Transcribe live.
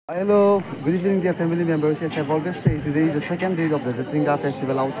Hello, good evening dear family members. Yes, I've always said today is the second day of the Jatinga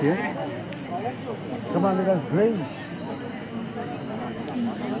festival out here. Come on, let us grace.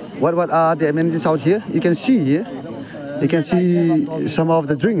 What are the amenities out here? You can see here. You can see some of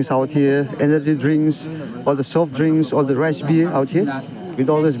the drinks out here, energy drinks, all the soft drinks, all the rice beer out here, with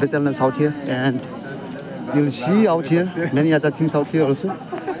all these veterans out here. And you'll see out here many other things out here also.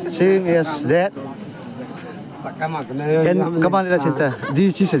 Same as that. And come on, let's enter.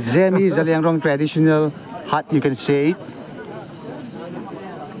 This is a Zemi Zaliangrong traditional hut, you can say it.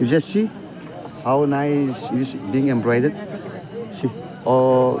 You just see how nice it is being embroidered. See,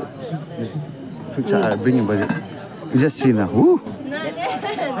 all fruits are being embroidered. You just see now. Woo!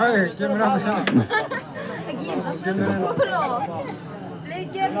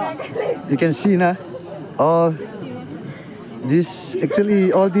 You can see now all this.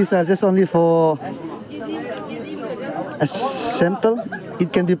 Actually, all these are just only for a sample.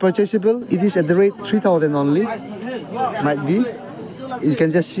 It can be purchasable. It is at the rate 3,000 only. Might be. You can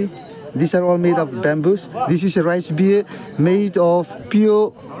just see. These are all made of bamboos. This is a rice beer made of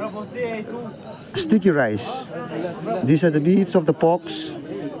pure sticky rice. These are the meats of the porks.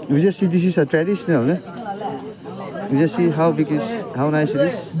 You just see this is a traditional. You just see how big it is, how nice it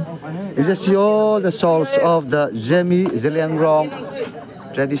is. You just see all the salts of the Zemi Zaliangrong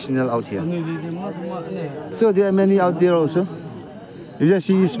traditional out here. So there are many out there also. You just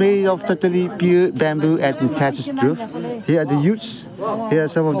see it's made of totally pure bamboo and thatched roof. Here are the youths. Here are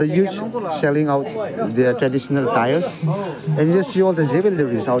some of the youths selling out their traditional attires. And you just see all the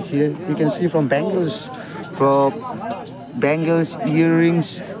jewelries out here. You can see from bangles,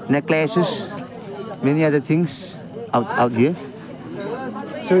 earrings, necklaces, many other things out here.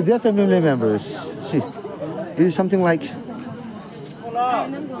 So dear family members, see, it is something like,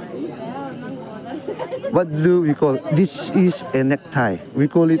 what do we call it? This is a necktie. We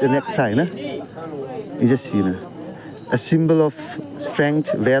call it a necktie, no? You just see, no? A symbol of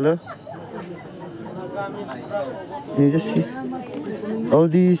strength, valor. You just see. All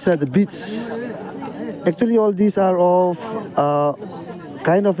these are the beads. Actually, all these are of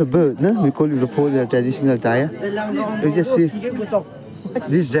kind of a bird, no? We call it the Polish traditional attire. You just see.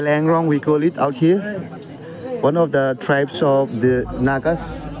 This Zaliangrong, we call it out here. One of the tribes of the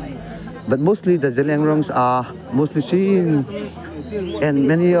Nagas. But mostly the Zaliangrongs are mostly seen, and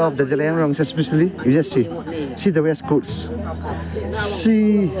many of the Zaliangrongs especially, you just see the waistcoats,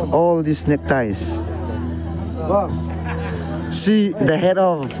 see all these neckties, see the head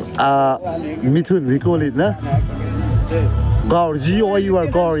of Mithun, we call it, no? Gaur, G-O-U-R,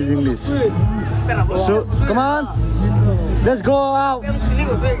 Gaur in English. So, come on, let's go out.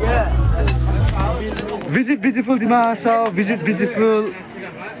 Visit beautiful Dima Hasao, visit beautiful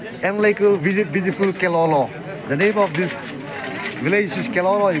Enleko, visit beautiful Kelolo. The name of this village is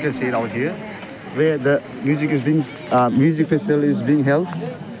Kelolo. You can see it out here, where the music festival is being held.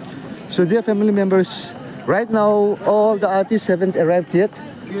 So dear family members, right now all the artists haven't arrived yet.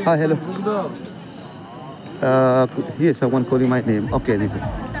 Hi, hello. Here's someone calling my name. Okay.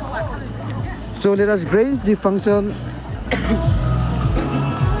 So let us grace the function.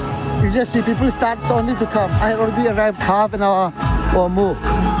 You just see people start only to come. I had already arrived half an hour or more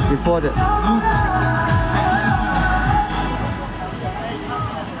before that.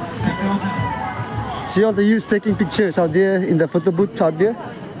 See all the youths taking pictures out there in the photo booth out there.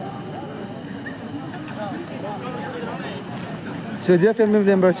 So dear family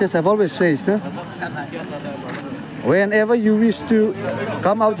members, yes, I've always said, whenever you wish to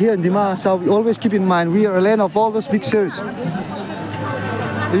come out here in Dima Hasao, always keep in mind we are a land of all those pictures.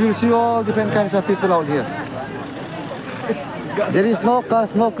 You will see all different kinds of people out here. There is no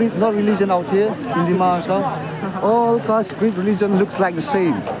caste, no creed, no religion out here in Dima Hasao. All caste, creed, religion looks like the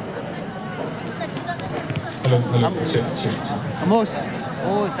same. Hello. Amos.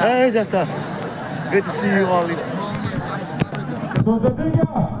 Oh, hey, Jafta. Good to see you all. So,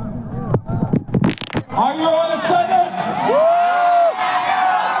 are you all excited?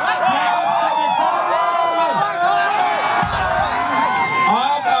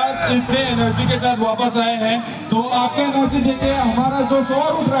 आप आज इतने energy के साथ वापस आए हैं, तो आपका एनर्जी देख के हमारा जोश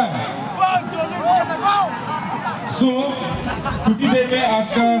और उठ रहा है। So, कुछ ही देर में आज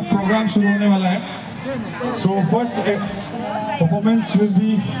का प्रोग्राम शुरू होने वाला है। So, first performance will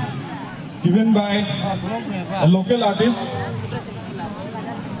be given by a local artist,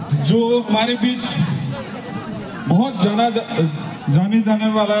 जो हमारे बीच बहुत जाने जाने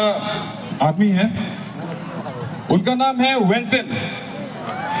वाला आदमी है। उनका नाम है वेंसन।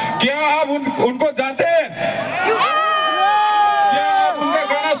 क्या आप उनको जानते हैं? क्या आप उनका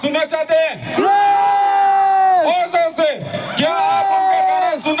गाना सुनना चाहते हैं? और जोर से, क्या आप उनका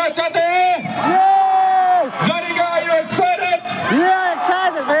गाना सुनना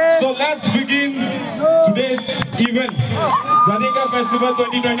So let's begin today's event, Janika Festival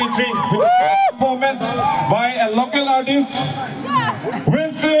 2023, with a performance by a local artist.